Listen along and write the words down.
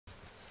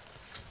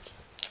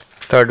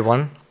Third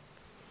one.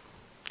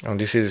 Oh,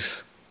 this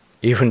is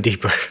even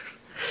deeper.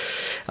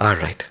 All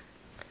right.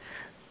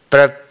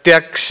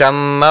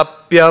 Pratyaksham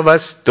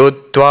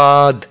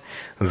apyavastutvad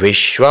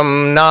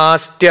vishvam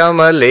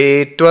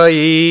nastyamale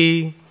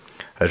tvayi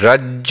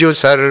rajju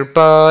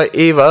sarpa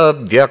iva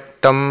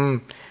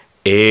vyaktam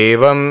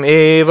evam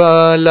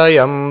eva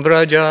layam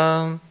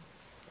vraja.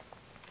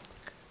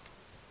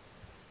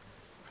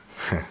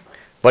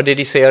 What did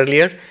he say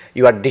earlier?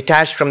 You are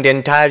detached from the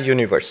entire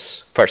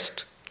universe,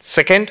 first.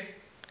 Second,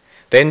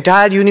 the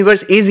entire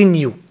universe is in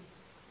you.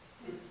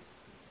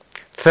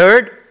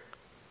 Third,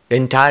 the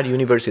entire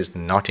universe is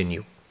not in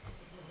you.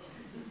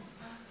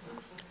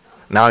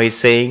 Now he's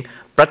saying,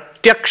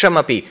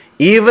 Pratyakshamapi,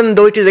 even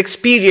though it is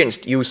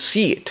experienced, you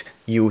see it,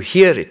 you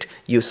hear it,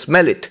 you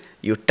smell it,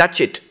 you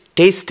touch it,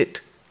 taste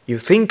it, you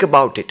think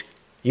about it,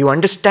 you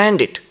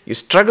understand it, you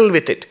struggle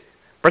with it.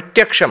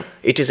 Pratyaksham,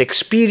 it is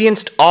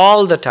experienced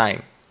all the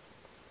time.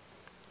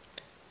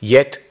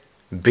 Yet,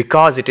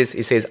 because it is,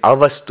 he says,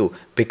 avastu,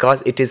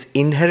 because it is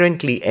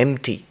inherently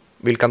empty.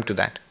 We'll come to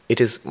that. It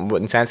is,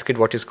 in Sanskrit,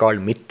 what is called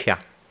mithya,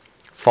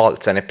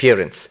 false, an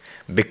appearance.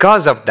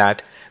 Because of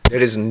that, there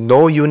is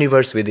no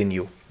universe within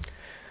you.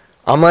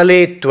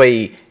 Amale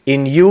tvai,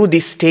 in you the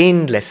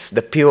stainless,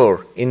 the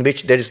pure, in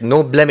which there is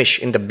no blemish,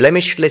 in the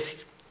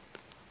blemishless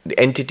the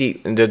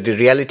entity, the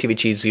reality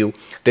which is you,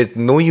 that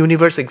no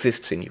universe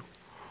exists in you.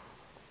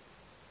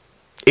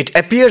 It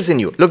appears in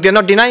you. Look, they're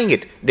not denying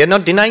it. They're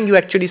not denying you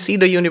actually see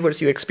the universe,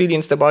 you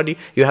experience the body,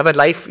 you have a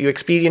life, you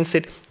experience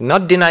it,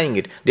 not denying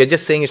it. They're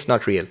just saying it's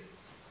not real.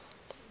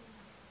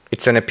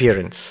 It's an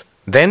appearance.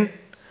 Then,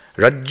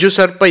 Rajju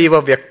Sarpa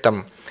Iva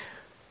Vyaktam.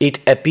 It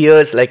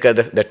appears like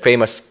that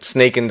famous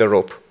snake in the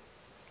rope.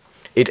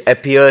 It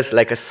appears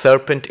like a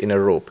serpent in a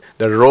rope.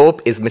 The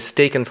rope is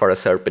mistaken for a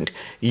serpent.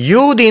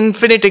 You, the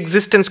infinite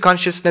existence,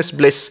 consciousness,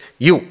 bliss,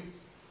 you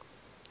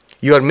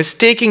are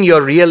mistaking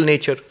your real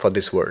nature for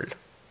this world.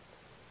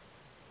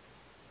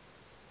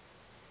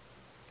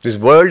 This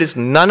world is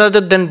none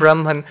other than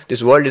Brahman.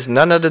 This world is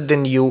none other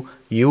than you.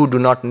 You do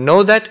not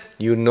know that.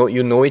 You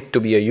know it to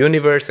be a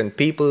universe and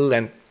people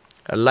and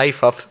a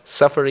life of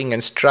suffering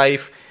and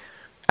strife,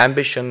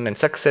 ambition and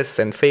success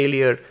and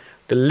failure,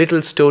 the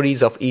little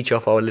stories of each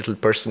of our little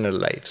personal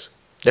lives.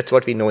 That's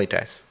what we know it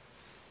as.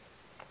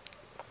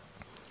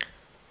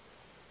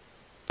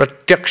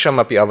 Pratyaksham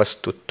api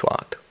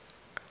avastutvad.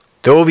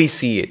 Though we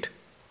see it,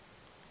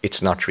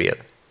 it's not real.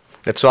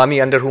 That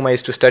Swami under whom I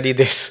used to study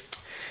this,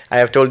 I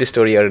have told this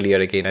story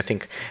earlier again. I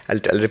think I'll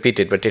repeat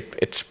it, but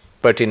it's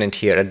pertinent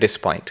here at this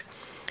point.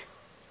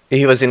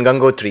 He was in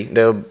Gangotri.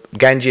 The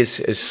Ganges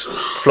is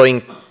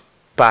flowing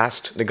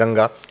past the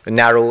Ganga,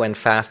 narrow and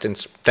fast,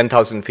 and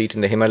 10,000 feet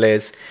in the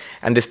Himalayas.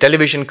 And this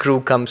television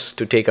crew comes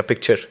to take a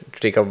picture, to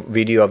take a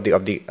video of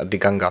the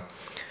Ganga.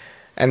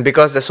 And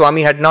because the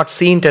Swami had not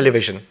seen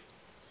television,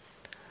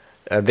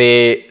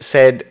 they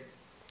said,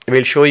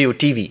 "We'll show you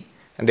TV."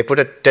 And they put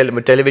a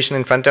television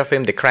in front of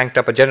him, they cranked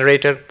up a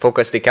generator,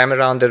 focused the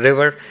camera on the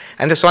river,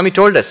 and the Swami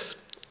told us,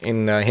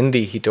 in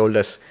Hindi, he told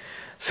us,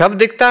 "Sab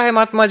dikhta hai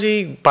Mahatma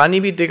ji, pani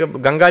bhi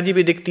Ganga ji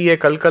bhi dikhti hai,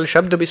 kal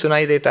shabd bhi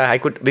sunai deta hai."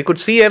 We could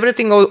see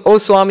everything. Oh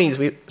Swamis,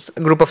 a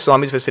group of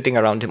Swamis were sitting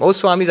around him. "Oh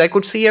Swamis, I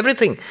could see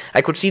everything.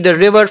 I could see the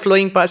river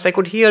flowing past. I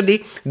could hear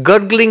the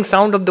gurgling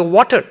sound of the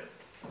water.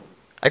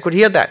 I could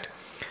hear that."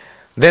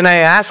 Then I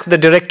asked the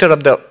director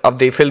of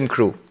the film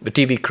crew, the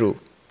TV crew,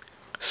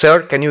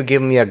 "Sir, can you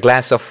give me a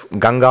glass of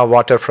Ganga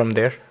water from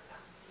there?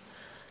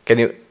 Can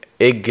you,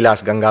 ek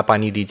gilas Ganga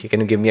pani dijiye,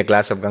 can you give me a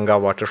glass of Ganga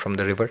water from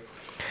the river?"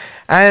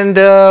 And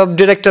the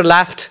director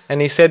laughed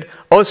and he said,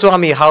 "Oh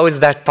Swami, how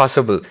is that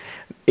possible?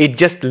 It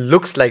just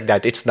looks like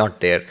that, it's not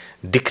there.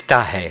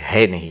 Dikhta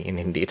hai nahi in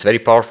Hindi. It's very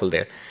powerful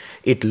there.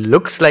 It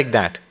looks like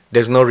that.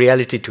 There's no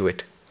reality to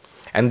it."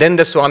 And then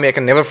the Swami, I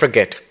can never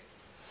forget,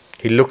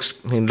 he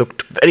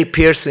looked very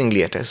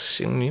piercingly at us.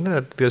 We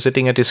were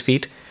sitting at his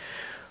feet.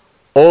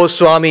 "Oh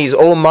Swamis,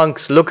 oh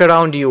monks, look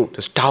around you.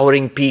 There's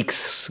towering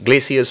peaks,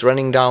 glaciers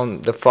running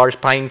down, the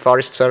pine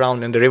forests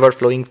around, and the river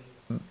flowing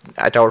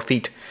at our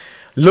feet.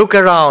 Look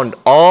around,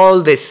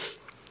 all this,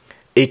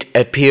 it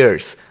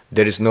appears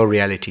there is no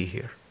reality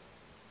here.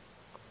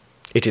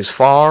 It is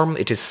form,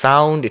 it is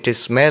sound, it is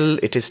smell,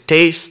 it is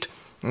taste,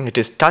 it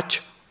is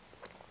touch.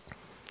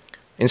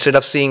 Instead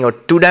of seeing a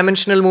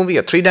two-dimensional movie,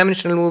 a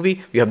three-dimensional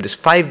movie, you have this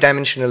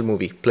five-dimensional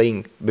movie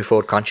playing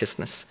before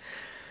consciousness.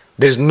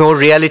 There's no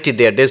reality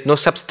there. There's no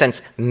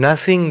substance.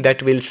 Nothing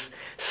that will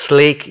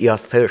slake your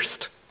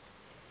thirst."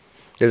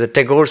 There's a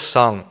Tagore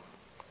song.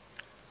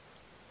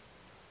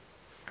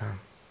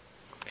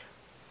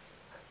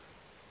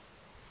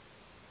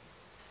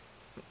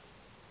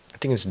 I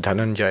think it's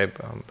Dhananjay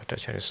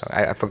Bhattacharya's song.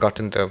 I've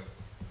forgotten the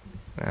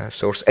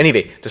source.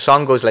 Anyway, the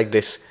song goes like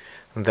this,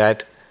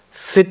 that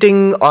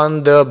sitting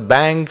on the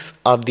banks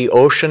of the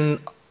ocean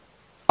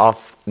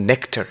of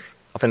nectar,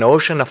 of an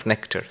ocean of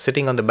nectar,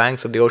 sitting on the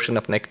banks of the ocean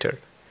of nectar,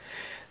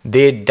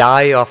 they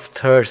die of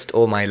thirst,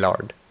 O my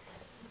Lord.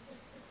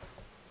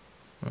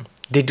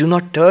 They do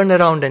not turn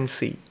around and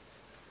see.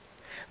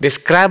 They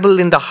scrabble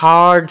in the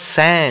hard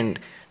sand,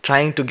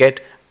 trying to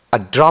get a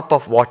drop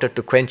of water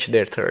to quench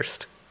their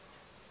thirst.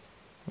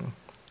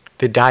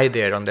 They die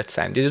there on that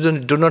sand. They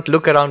do not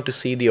look around to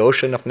see the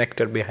ocean of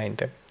nectar behind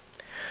them.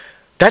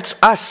 That's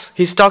us.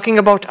 He's talking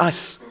about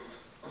us.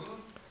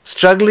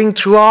 Struggling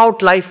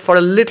throughout life for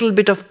a little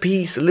bit of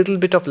peace, a little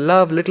bit of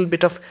love, a little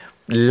bit of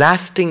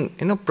lasting,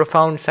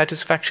 profound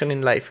satisfaction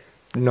in life.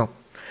 No.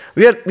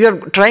 We are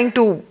trying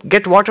to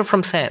get water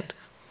from sand.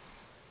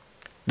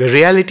 The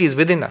reality is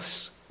within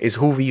us, is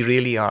who we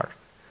really are.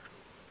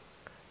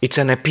 It's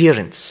an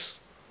appearance.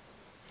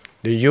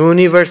 The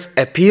universe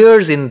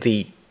appears in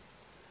thee.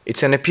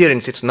 It's an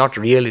appearance, it's not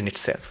real in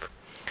itself.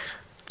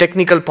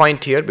 Technical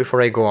point here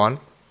before I go on.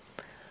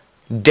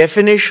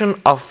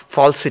 Definition of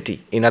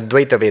falsity in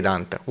Advaita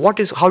Vedanta.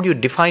 How do you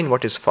define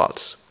what is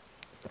false?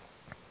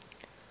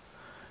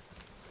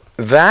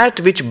 That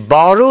which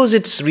borrows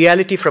its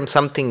reality from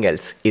something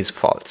else is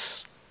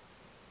false.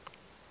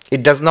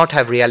 It does not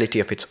have reality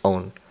of its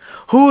own.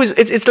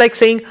 It's like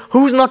saying,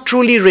 who's not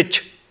truly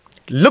rich?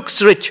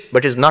 Looks rich,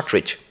 but is not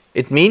rich.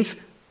 It means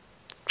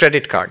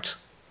credit cards.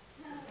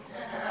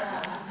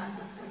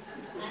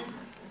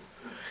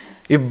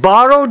 You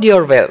borrowed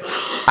your wealth.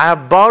 I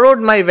have borrowed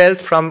my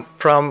wealth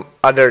from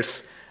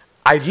others.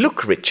 I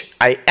look rich.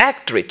 I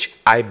act rich.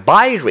 I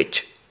buy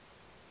rich.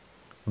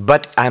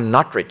 But I am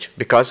not rich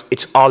because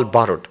it's all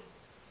borrowed.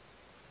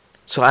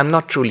 So I am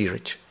not truly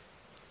rich.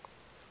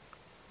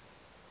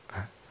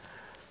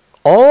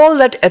 All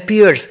that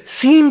appears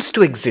seems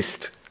to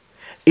exist.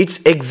 Its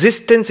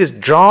existence is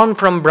drawn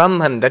from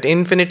Brahman, that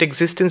infinite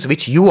existence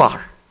which you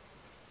are.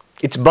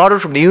 It's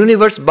borrowed from the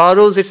universe,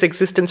 borrows its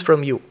existence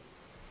from you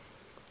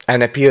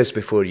and appears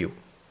before you.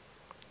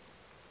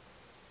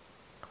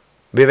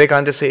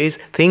 Vivekananda says,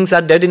 things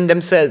are dead in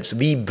themselves.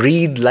 We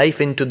breathe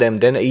life into them.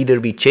 Then either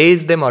we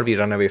chase them or we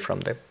run away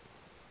from them.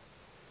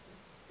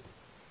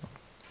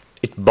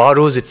 It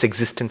borrows its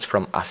existence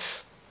from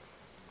us.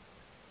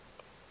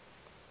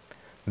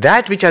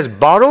 That which has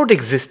borrowed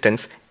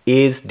existence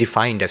is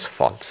defined as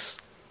false.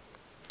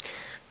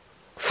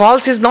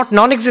 False is not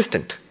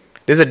non-existent.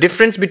 There's a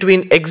difference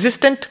between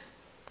existent,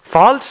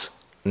 false,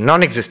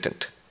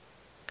 non-existent.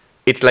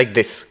 It's like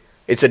this.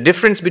 It's a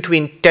difference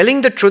between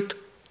telling the truth,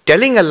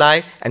 telling a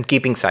lie, and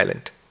keeping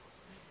silent.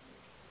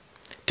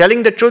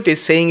 Telling the truth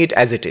is saying it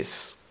as it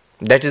is.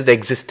 That is the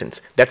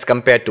existence. That's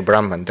compared to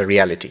Brahman, the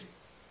reality.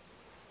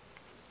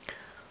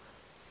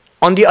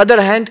 On the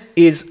other hand,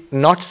 is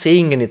not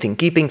saying anything,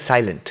 keeping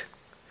silent.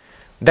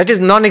 That is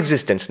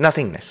non-existence,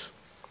 nothingness.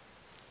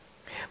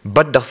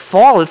 But the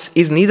false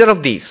is neither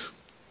of these.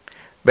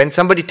 When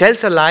somebody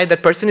tells a lie,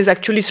 that person is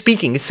actually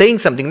speaking, is saying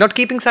something, not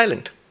keeping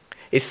silent.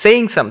 Is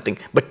saying something,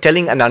 but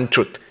telling an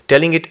untruth,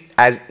 telling it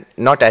as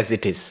not as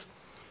it is.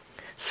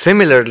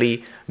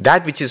 Similarly,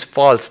 that which is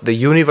false, the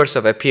universe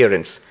of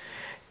appearance,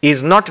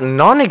 is not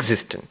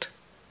non-existent.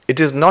 It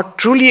is not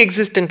truly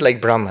existent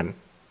like Brahman.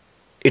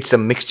 It's a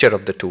mixture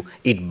of the two.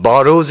 It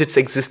borrows its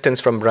existence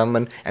from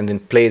Brahman and then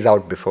plays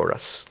out before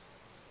us.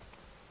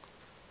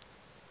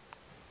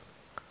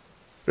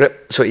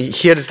 So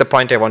here is the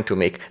point I want to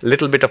make. A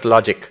little bit of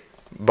logic,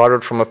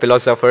 borrowed from a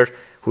philosopher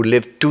who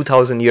lived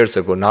 2000 years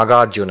ago,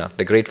 Nagarjuna,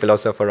 the great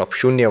philosopher of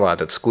Shunyavada,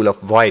 the school of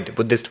void,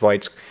 Buddhist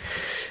void.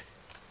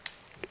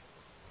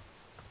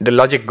 The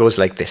logic goes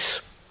like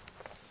this.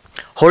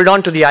 Hold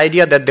on to the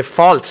idea that the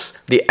false,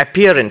 the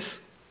appearance,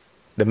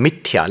 the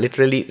mithya,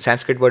 literally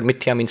Sanskrit word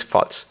mithya means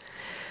false,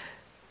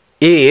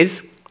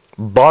 is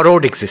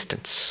borrowed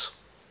existence,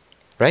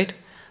 right?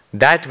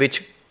 That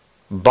which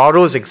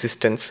borrows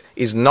existence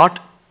is not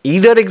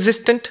either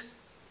existent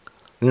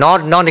nor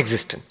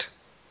non-existent.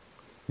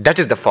 That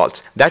is the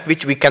false. That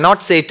which we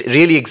cannot say it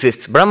really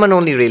exists. Brahman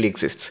only really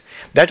exists.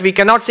 That we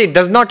cannot say it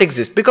does not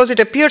exist because it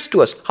appears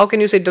to us. How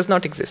can you say it does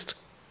not exist?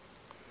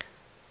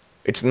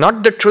 It's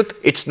not the truth.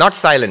 It's not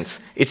silence.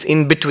 It's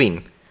in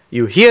between.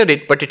 You hear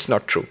it, but it's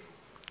not true.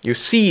 You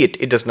see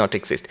it, it does not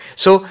exist.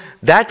 So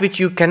that which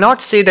you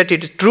cannot say that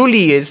it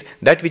truly is,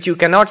 that which you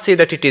cannot say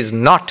that it is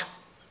not,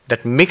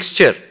 that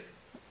mixture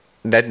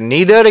that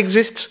neither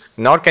exists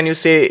nor can you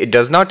say it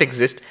does not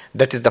exist,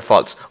 that is the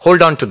false.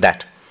 Hold on to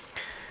that.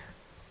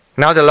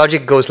 Now the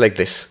logic goes like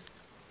this.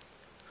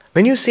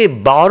 When you say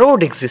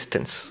borrowed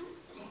existence,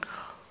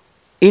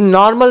 in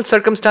normal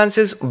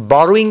circumstances,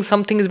 borrowing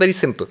something is very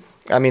simple.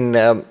 I mean,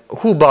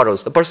 who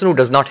borrows? The person who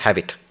does not have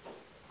it.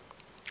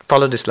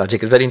 Follow this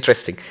logic, it's very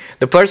interesting.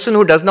 The person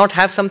who does not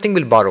have something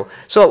will borrow.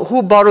 So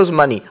who borrows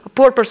money? A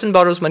poor person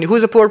borrows money. Who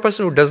is a poor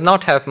person who does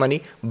not have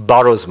money?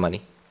 Borrows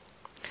money.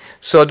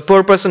 So the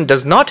poor person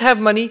does not have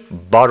money,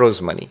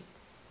 borrows money.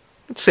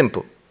 It's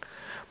simple.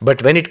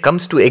 But when it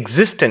comes to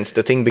existence,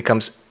 the thing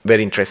becomes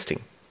very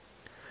interesting.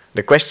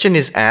 The question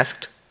is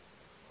asked,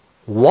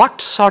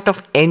 what sort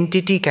of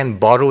entity can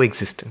borrow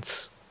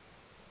existence?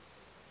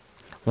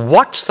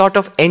 What sort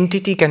of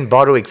entity can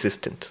borrow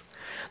existence?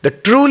 The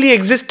truly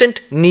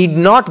existent need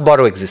not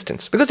borrow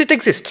existence because it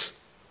exists.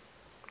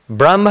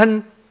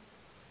 Brahman,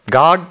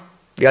 God,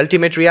 the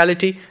ultimate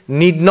reality,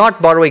 need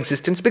not borrow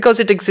existence because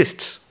it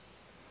exists.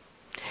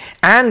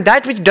 And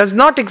that which does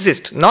not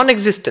exist,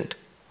 non-existent,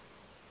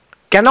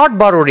 cannot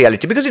borrow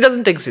reality because it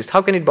doesn't exist.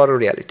 How can it borrow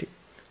reality?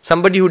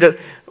 Somebody who does,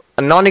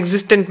 a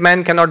non-existent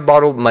man cannot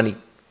borrow money.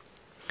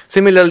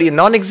 Similarly, a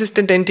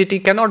non-existent entity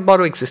cannot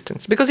borrow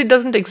existence because it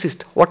doesn't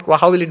exist.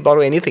 How will it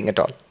borrow anything at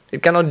all?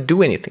 It cannot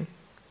do anything.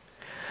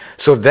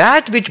 So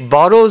that which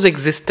borrows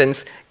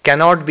existence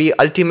cannot be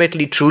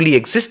ultimately truly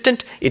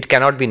existent. It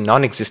cannot be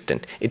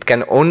non-existent. It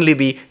can only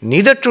be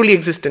neither truly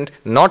existent,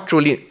 nor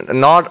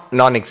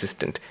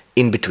non-existent,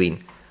 in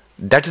between.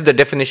 That is the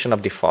definition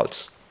of the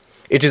false.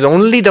 It is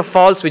only the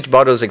false which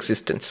borrows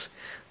existence.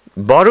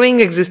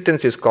 Borrowing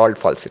existence is called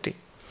falsity.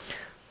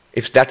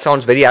 If that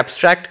sounds very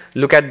abstract,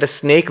 look at the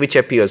snake which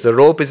appears. The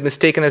rope is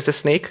mistaken as the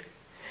snake.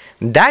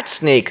 That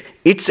snake,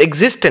 its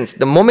existence,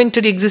 the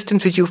momentary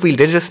existence which you feel,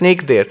 there is a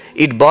snake there.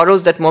 It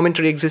borrows that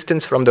momentary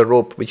existence from the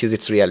rope, which is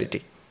its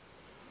reality.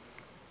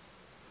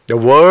 The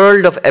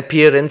world of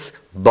appearance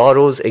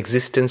borrows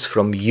existence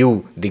from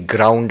you, the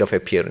ground of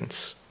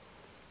appearance.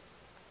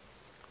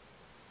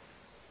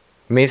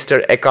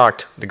 Meister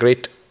Eckhart, the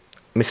great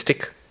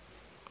mystic,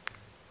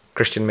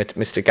 Christian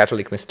mystic,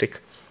 Catholic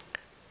mystic,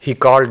 he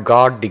called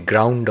God the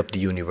ground of the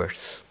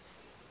universe.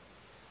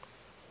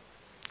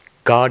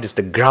 God is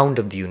the ground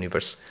of the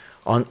universe,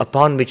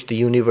 upon which the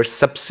universe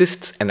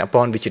subsists and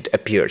upon which it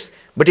appears,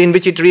 but in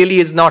which it really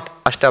is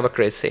not,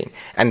 Aṣṭāvakra is saying.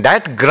 And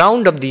that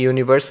ground of the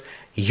universe,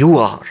 you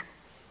are.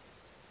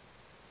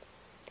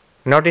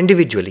 Not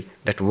individually,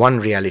 that one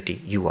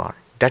reality, you are.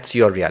 That's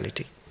your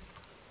reality.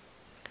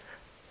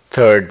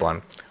 Third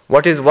one.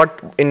 What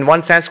in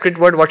one Sanskrit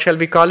word, what shall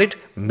we call it?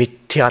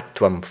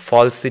 Mithyatvam,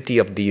 falsity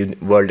of the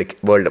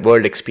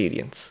world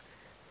experience.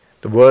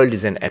 The world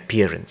is an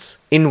appearance.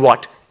 In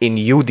what? In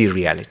you, the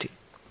reality.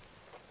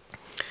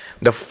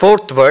 The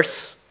fourth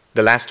verse,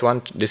 the last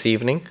one this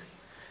evening,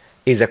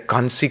 is a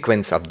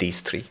consequence of these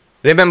three.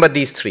 Remember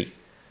these three.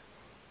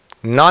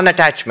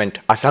 Non-attachment,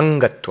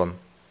 asangatvam.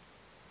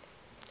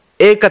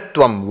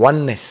 Ekatvam,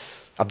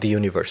 oneness of the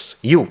universe,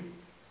 you.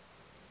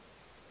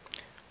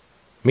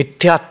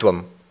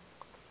 Mithyatvam,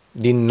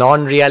 the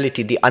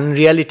non-reality, the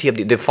unreality of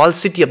the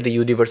falsity of the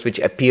universe which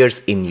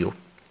appears in you.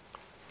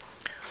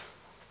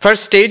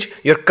 First stage,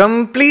 you're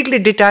completely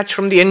detached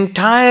from the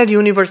entire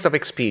universe of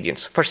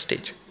experience. First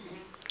stage.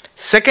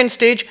 Second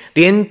stage,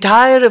 the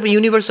entire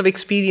universe of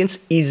experience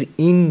is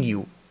in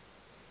you.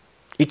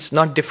 It's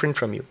not different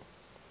from you.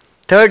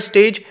 Third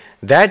stage,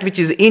 that which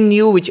is in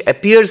you, which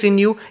appears in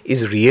you,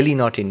 is really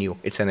not in you.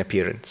 It's an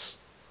appearance.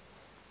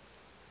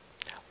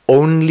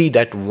 Only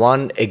that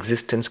one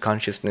existence,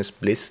 consciousness,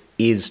 bliss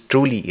is,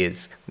 truly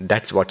is.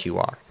 That's what you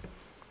are.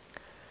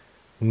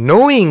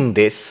 Knowing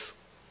this,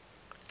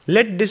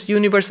 let this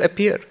universe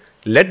appear.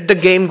 Let the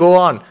game go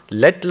on.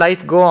 Let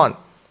life go on.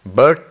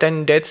 Birth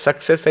and death,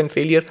 success and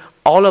failure,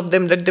 all of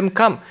them, let them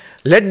come.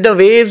 Let the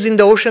waves in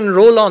the ocean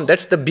roll on.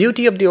 That's the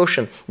beauty of the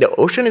ocean. The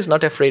ocean is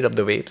not afraid of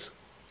the waves.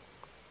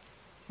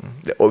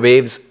 The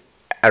waves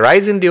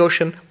arise in the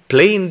ocean,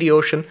 play in the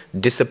ocean,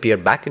 disappear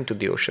back into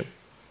the ocean.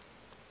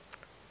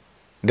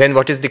 Then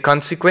what is the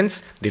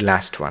consequence? The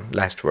last one,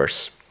 last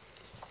verse.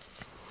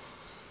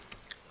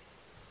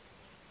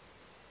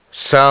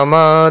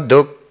 Sama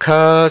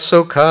dukkha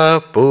sukha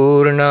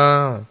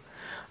purna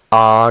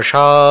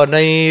asha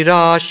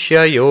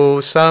nairashyayo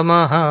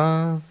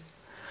samaha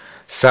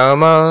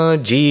sama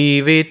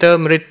jivita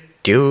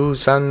mrityu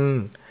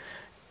san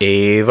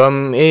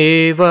evam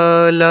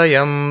eva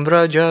layam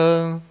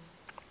vraja.